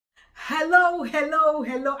Hello.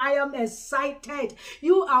 I am excited.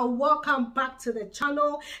 You are welcome back to the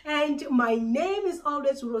channel, and my name is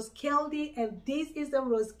always Rosekeldy, and this is the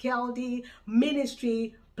Rosekeldy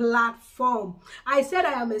Ministry platform. I said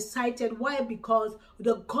I am excited. Why? Because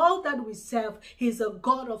the God that we serve, He's a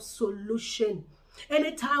God of solution.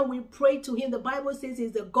 Anytime we pray to Him, the Bible says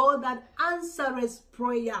He's the God that answers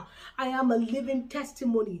prayer. I am a living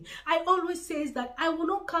testimony. I always say that I will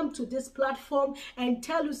not come to this platform and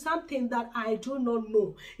tell you something that I do not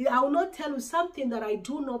know. I will not tell you something that I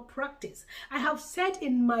do not practice. I have said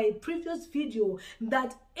in my previous video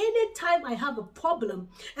that anytime I have a problem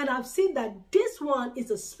and I've seen that this one is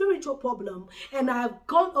a spiritual problem, and I have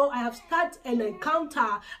gone or I have started an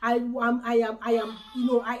encounter, I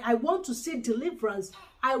want to see deliverance,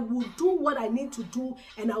 I will do what I need to do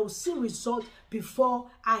and I will see results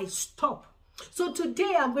before I stop. So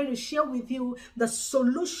today I'm going to share with you the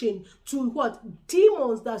solution to what?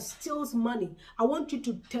 Demons that steals money. I want you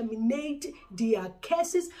to terminate their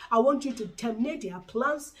curses. I want you to terminate their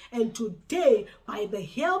plans. And today, by the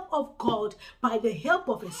help of God, by the help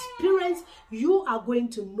of experience, you are going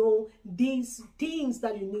to know these things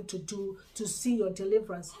that you need to do to see your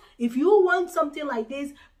deliverance. If you want something like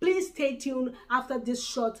this, please stay tuned after this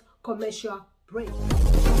short commercial break.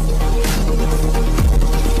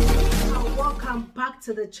 Welcome back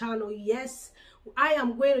to the channel. Yes, I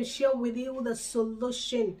am going to share with you the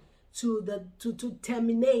solution to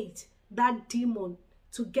terminate that demon,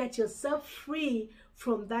 to get yourself free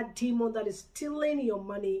from that demon that is stealing your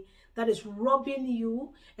money, that is robbing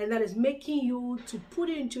you, and that is making you to put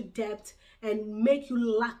you into debt and make you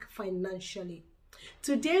lack financially.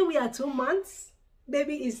 Today we are 2 months.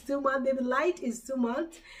 Baby is 2 months. Baby light is 2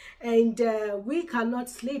 months, and we cannot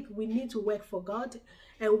sleep. We need to work for God.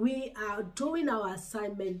 And we are doing our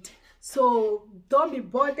assignment. So don't be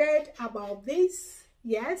bothered about this.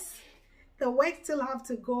 Yes, the work still have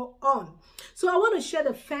to go on. So I want to share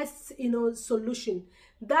the first, solution.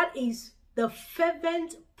 That is the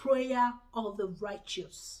fervent prayer of the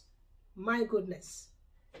righteous. My goodness.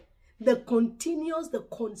 The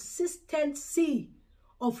consistency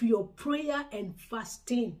of your prayer and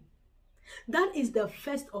fasting. That is the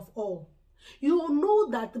first of all. You will know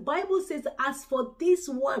that the Bible says, as for this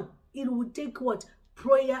one, it will take what?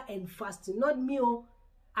 Prayer and fasting. Not me.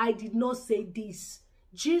 I did not say this.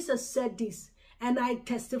 Jesus said this, and I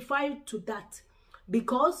testify to that.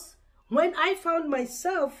 Because when I found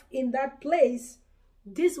myself in that place,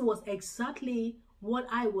 this was exactly what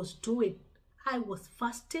I was doing. I was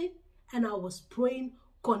fasting and I was praying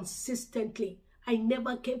consistently. I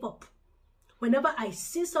never gave up. Whenever I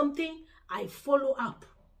see something, I follow up.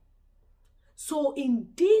 So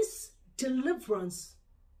in this deliverance,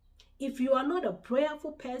 if you are not a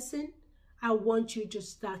prayerful person, I want you to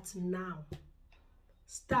start now.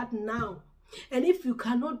 Start now. And if you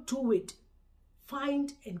cannot do it,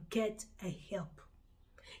 find and get a help.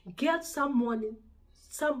 Get someone,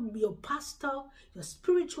 your pastor, your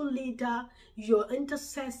spiritual leader, your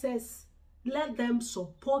intercessors. Let them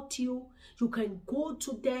support you. You can go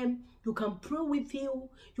to them. You can pray with you.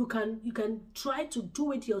 You can try to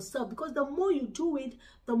do it yourself, because the more you do it,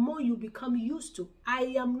 the more you become used to.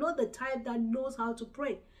 I am not the type that knows how to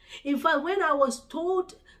pray. In fact, when I was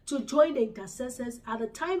told to join the intercessors, at the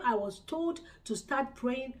time I was told to start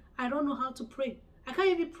praying, I don't know how to pray. I can't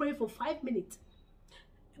even pray for 5 minutes.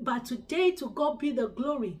 But today, to God be the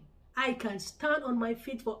glory. I can stand on my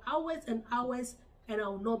feet for hours and hours and I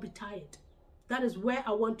will not be tired. That is where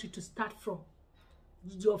I want you to start from.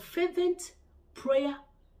 Your fervent prayer,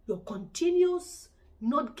 your continuous,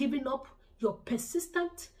 not giving up, your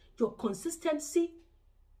persistent, your consistency,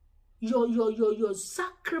 your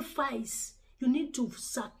sacrifice. You need to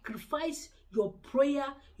sacrifice your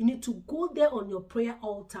prayer. You need to go there on your prayer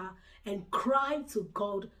altar and cry to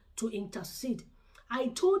God to intercede. I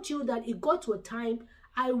told you that it got to a time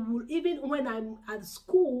I will, even when I'm at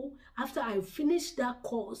school, after I finish that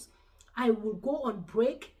course, I will go on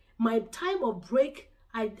break. My time of break,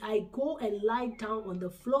 I go and lie down on the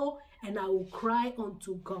floor and I will cry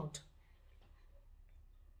unto God.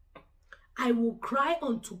 I will cry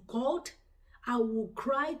unto God. I will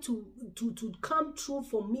cry to come true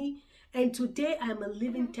for me. And today I am a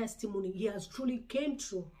living testimony. He has truly came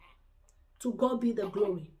true. To God be the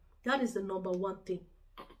glory. That is the number one thing.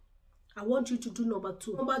 I want you to do number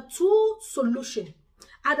two. Number two solution.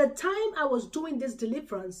 At the time I was doing this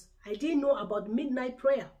deliverance, I didn't know about midnight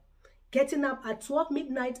prayer. Getting up at 12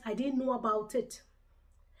 midnight, I didn't know about it.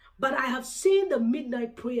 But I have seen the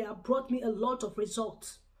midnight prayer brought me a lot of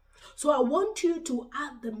results. So I want you to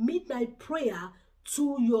add the midnight prayer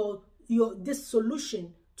to your this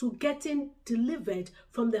solution to getting delivered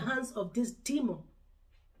from the hands of this demon.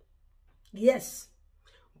 Yes.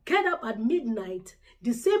 Get up at midnight.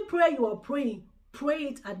 The same prayer you are praying, pray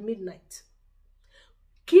it at midnight.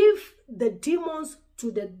 Give the demons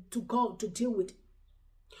to God to deal with.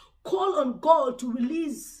 Call on God to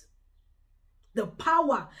release the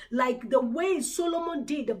power like the way Solomon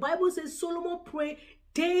did. The Bible says Solomon prayed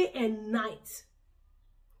day and night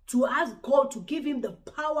to ask God to give him the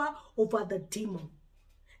power over the demon.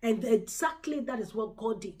 And exactly that is what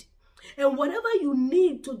God did. And whatever you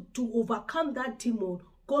need to overcome that demon,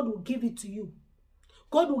 God will give it to you.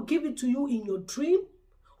 God will give it to you in your dream,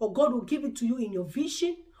 or God will give it to you in your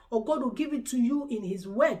vision, or God will give it to you in his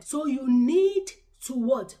word. So you need to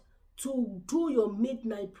what? To do your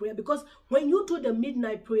midnight prayer. Because when you do the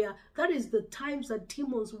midnight prayer, that is the times that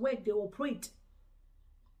demons work, they operate.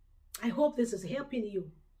 I hope this is helping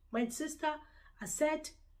you. My sister, I said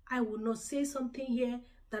I will not say something here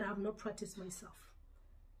that I have not practiced myself.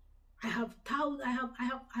 I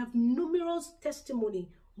have numerous testimony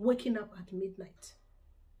waking up at midnight.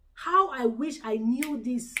 How I wish I knew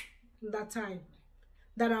this that time,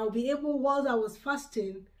 that I'll be able, while I was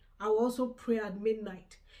fasting, I will also pray at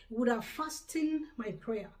midnight. It would have fastened my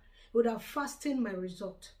prayer. It would have fastened my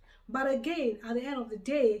result. But again, at the end of the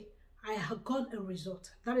day, I have got a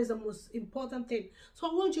result. That is the most important thing. So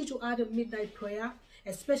I want you to add a midnight prayer,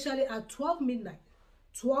 especially at 12 midnight,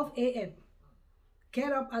 12 a.m.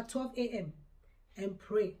 Get up at 12 a.m. and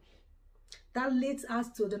pray. That leads us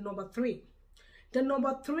to the number 3. The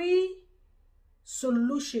number 3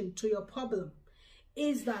 solution to your problem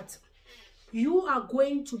is that you are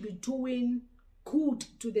going to be doing good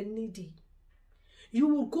to the needy. You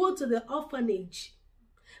will go to the orphanage.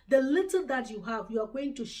 The little that you have, you are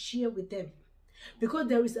going to share with them, because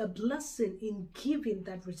there is a blessing in giving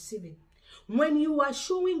than receiving. When you are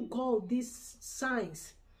showing God these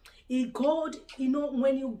signs, God,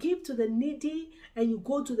 when you give to the needy and you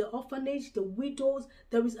go to the orphanage, the widows,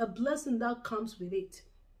 there is a blessing that comes with it.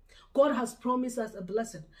 God has promised us a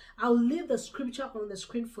blessing. I'll leave the scripture on the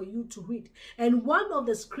screen for you to read. And one of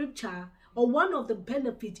the scripture, or one of the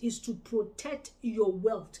benefits, is to protect your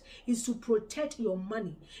wealth, is to protect your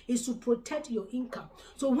money, is to protect your income.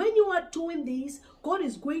 So when you are doing this, God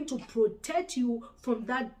is going to protect you from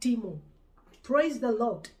that demon. Praise the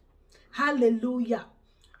Lord. Hallelujah.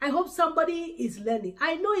 I hope somebody is learning.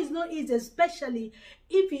 I know it's not easy, especially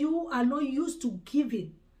if you are not used to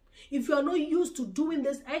giving. If you are not used to doing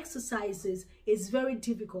these exercises, it's very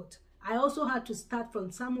difficult. I also had to start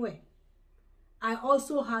from somewhere.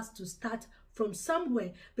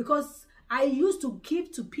 Because I used to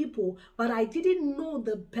give to people, but I didn't know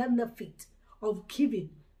the benefit of giving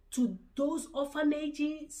to those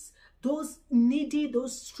orphanages, those needy,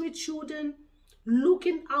 those street children,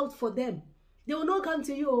 looking out for them. They will not come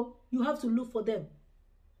to you. You have to look for them.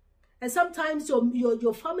 And sometimes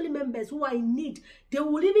your family members who are in need, they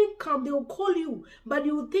will even come, they will call you, but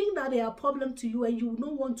you will think that they are a problem to you and you will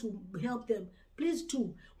not want to help them. Please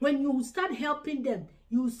do. When you start helping them,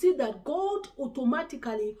 you will see that God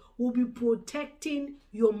automatically will be protecting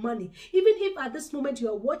your money. Even if at this moment you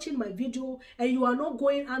are watching my video and you are not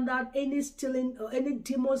going under any stealing or any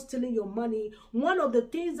demon stealing your money, one of the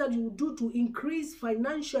things that you do to increase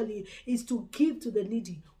financially is to give to the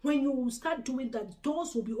needy. When you start doing that,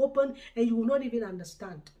 doors will be open and you will not even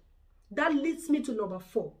understand. That leads me to number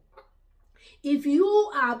 4. If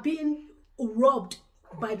you are being robbed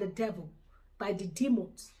by the devil, by the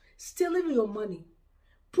demons, stealing your money,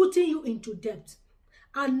 putting you into debt,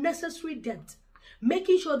 unnecessary debt,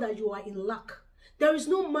 making sure that you are in lack, there is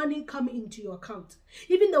no money coming into your account.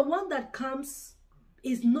 Even the one that comes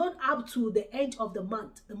is not up to the end of the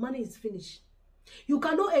month. The money is finished. You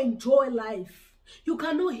cannot enjoy life. You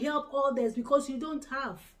cannot help others because you don't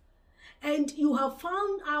have. And you have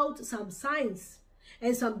found out some signs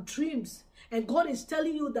and some dreams, and God is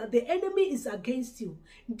telling you that the enemy is against you.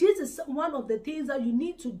 This is one of the things that you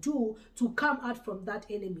need to do to come out from that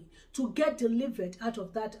enemy, to get delivered out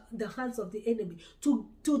of the hands of the enemy,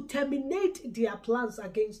 to terminate their plans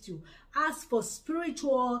against you. Ask for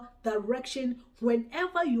spiritual direction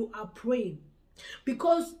whenever you are praying,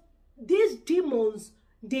 because these demons,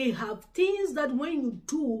 they have things that when you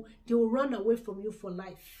do, they will run away from you for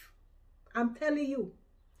life. I'm telling you,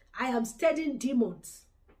 I am studying demons,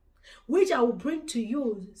 which I will bring to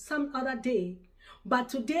you some other day. But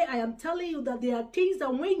today I am telling you that there are things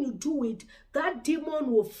that when you do it, that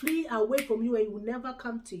demon will flee away from you and will never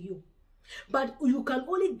come to you. But you can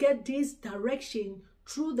only get this direction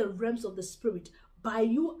through the realms of the spirit, by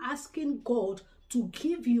you asking God to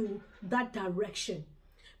give you that direction.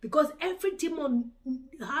 Because every demon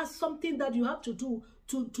has something that you have to do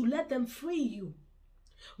to let them free you.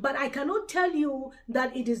 But I cannot tell you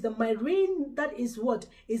that it is the marine that is what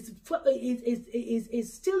is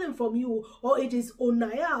stealing from you, or it is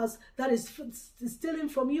Onias that is stealing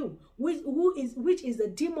from you, which is the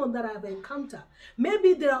demon that I have encountered.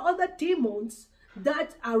 Maybe there are other demons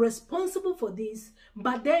that are responsible for this,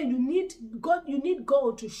 but then you need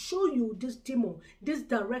God to show you this demon, this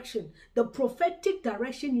direction, the prophetic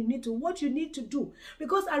direction what you need to do.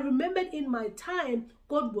 Because I remembered in my time,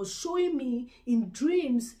 God was showing me in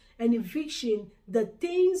dreams and in vision the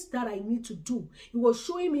things that I need to do. He was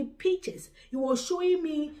showing me pictures. He was showing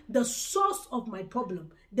me the source of my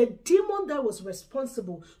problem, the demon that was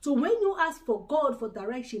responsible. So when you ask for God for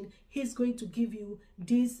direction, He's going to give you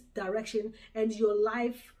this direction, and your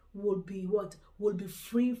life will be what? Will be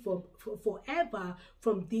free forever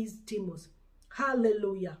from these demons.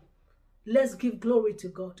 Hallelujah. Let's give glory to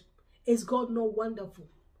God. Is God not wonderful?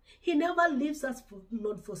 He never leaves us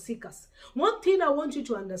nor forsake us. One thing I want you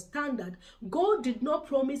to understand, that God did not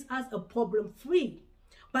promise us a problem-free,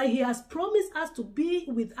 but He has promised us to be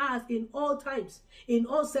with us in all times, in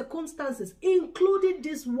all circumstances, including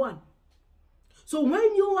this one. So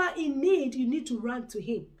when you are in need, you need to run to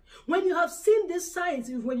Him. When you have seen these signs,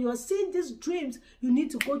 when you are seeing these dreams, you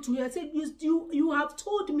need to go to Him and say, you have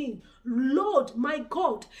told me, Lord, my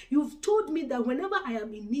God, you've told me that whenever I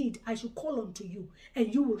am in need, I should call unto you,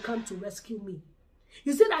 and you will come to rescue me.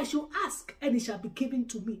 You said I should ask, and it shall be given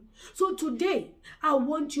to me. So today, I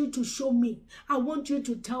want you to show me. I want you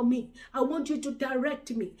to tell me. I want you to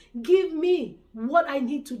direct me. Give me what I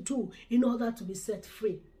need to do in order to be set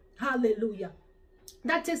free. Hallelujah.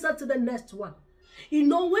 That takes us to the next one. You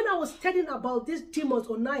know, when I was studying about these demons,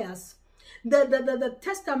 Onias, the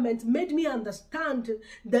testament made me understand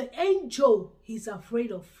the angel he's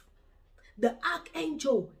afraid of. The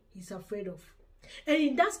archangel he's afraid of. And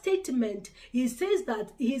in that statement, he says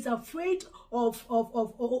that he's afraid of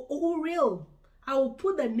Uriel. I will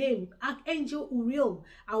put the name, Archangel Uriel.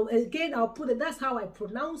 I'll put it, that's how I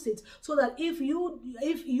pronounce it, so that if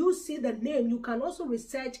you see the name, you can also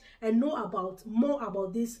research and know more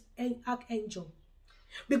about this archangel.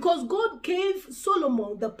 Because God gave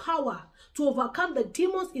Solomon the power to overcome the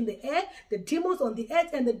demons in the air, the demons on the earth,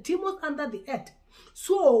 and the demons under the earth.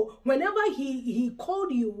 So whenever he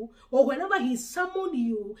called you, or whenever he summoned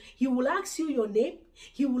you, he will ask you your name.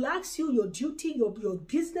 He will ask you your duty, your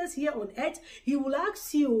business here on earth. He will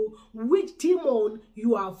ask you which demon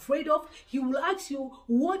you are afraid of. He will ask you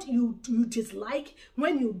what you dislike.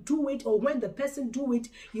 When you do it, or when the person do it,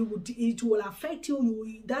 it will affect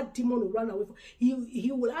you. That demon will run away.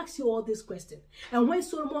 He will ask you all these questions. And when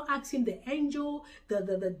Solomon asked him, the angel,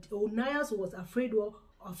 the Onias was afraid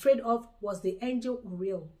of was the angel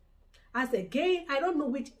Uriel. As again, I don't know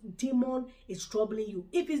which demon is troubling you.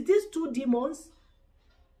 If it's these two demons,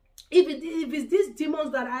 if it's these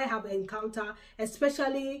demons that I have encountered,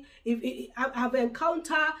 especially if I have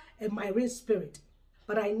encountered a marine spirit,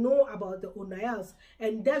 but I know about the Onias,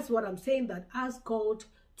 and that's what I'm saying, that ask God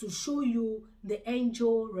to show you the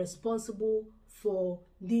angel responsible for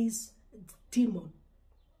this demon.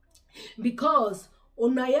 Because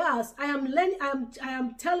Onias, I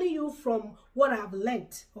am telling you from what I have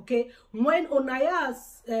learned. Okay, when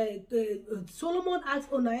Onias, Solomon asked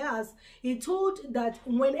Onias, he told that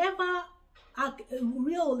whenever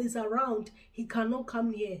Uriel is around, he cannot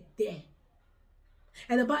come near there.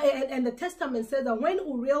 And the testament says that when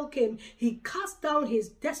Uriel came, he cast down his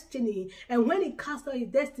destiny. And when he cast down his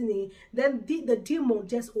destiny, then the demon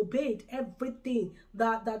just obeyed everything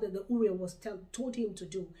that the Uriel was told him to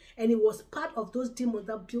do. And it was part of those demons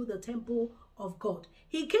that built the temple of God.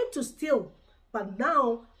 He came to steal, but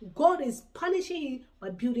now God is punishing him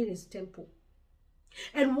by building his temple.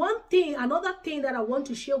 And another thing that I want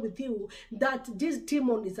to share with you, that this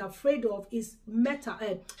demon is afraid of, is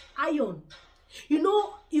iron. You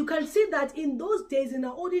know, you can see that in those days, in the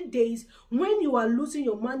olden days, when you are losing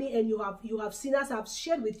your money, and you have seen, as I've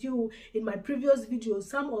shared with you in my previous video,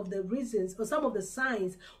 some of the reasons or some of the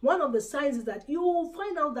signs. One of the signs is that you will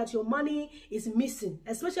find out that your money is missing.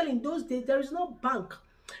 Especially in those days, there is no bank.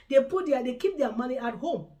 They keep their money at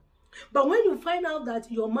home. But when you find out that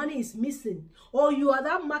your money is missing, or you are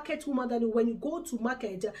that market woman that when you go to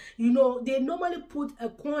market, you know, they normally put a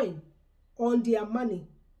coin on their money.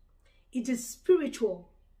 It is spiritual.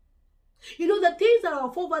 You know, the things that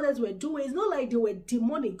our forefathers were doing, it's not like they were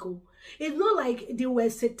demonic. It's not like they were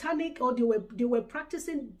satanic, or they were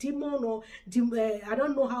practicing demon, or I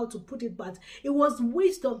don't know how to put it, but it was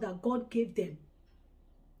wisdom that God gave them.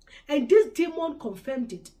 And this demon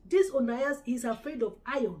confirmed it. This Onias is afraid of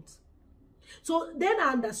irons. So then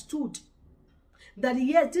I understood that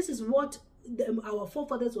yes, this is what our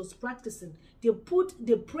forefathers was practicing. They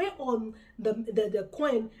pray on the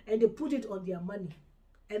coin and they put it on their money,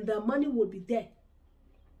 and the money will be there.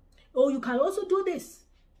 Or you can also do this.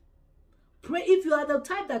 Pray if you are the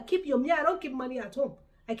type that keep your money. I don't keep money at home.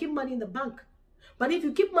 I keep money in the bank. But if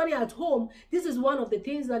you keep money at home, this is one of the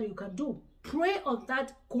things that you can do. Pray on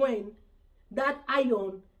that coin, that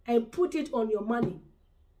iron, and put it on your money.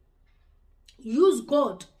 Use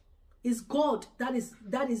God. Is God. That is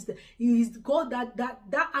God.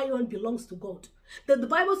 That iron belongs to God. The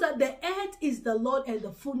Bible said the earth is the Lord and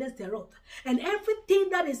the fullness thereof. And everything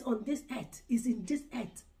that is on this earth, is in this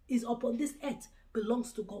earth, is upon this earth,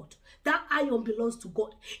 belongs to God. That iron belongs to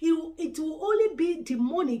God. It will only be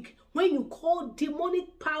demonic when you call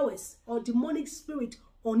demonic powers or demonic spirit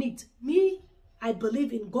on it. Me, I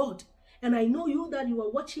believe in God. And I know you that you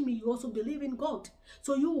are watching me, you also believe in God.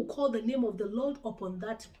 So you will call the name of the Lord upon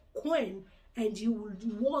that coin, and you will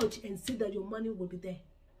watch and see that your money will be there.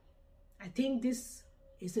 I think this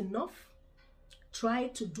is enough. Try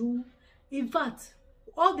to do. In fact,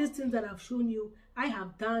 all these things that I've shown you, I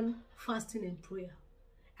have done fasting and prayer.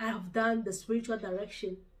 I have done the spiritual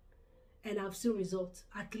direction, and I've seen results.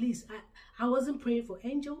 At least I wasn't praying for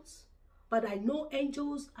angels, but I know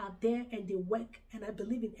angels are there and they work, and I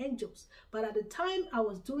believe in angels. But at the time I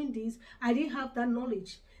was doing this, I didn't have that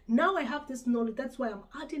knowledge. Now I have this knowledge. That's why I'm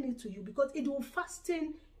adding it to you, because it will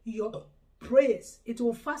fasten your prayers. It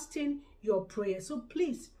will fasten your prayers. So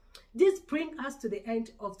please, this brings us to the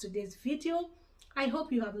end of today's video. I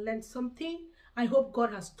hope you have learned something. I hope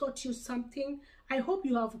God has taught you something. I hope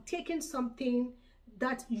you have taken something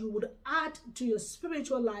that you would add to your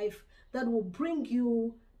spiritual life, that will bring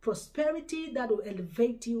you prosperity, that will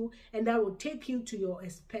elevate you, and that will take you to your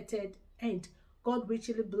expected end. God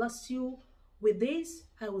richly bless you. With this,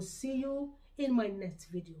 I will see you in my next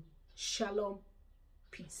video. Shalom.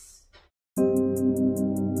 Peace.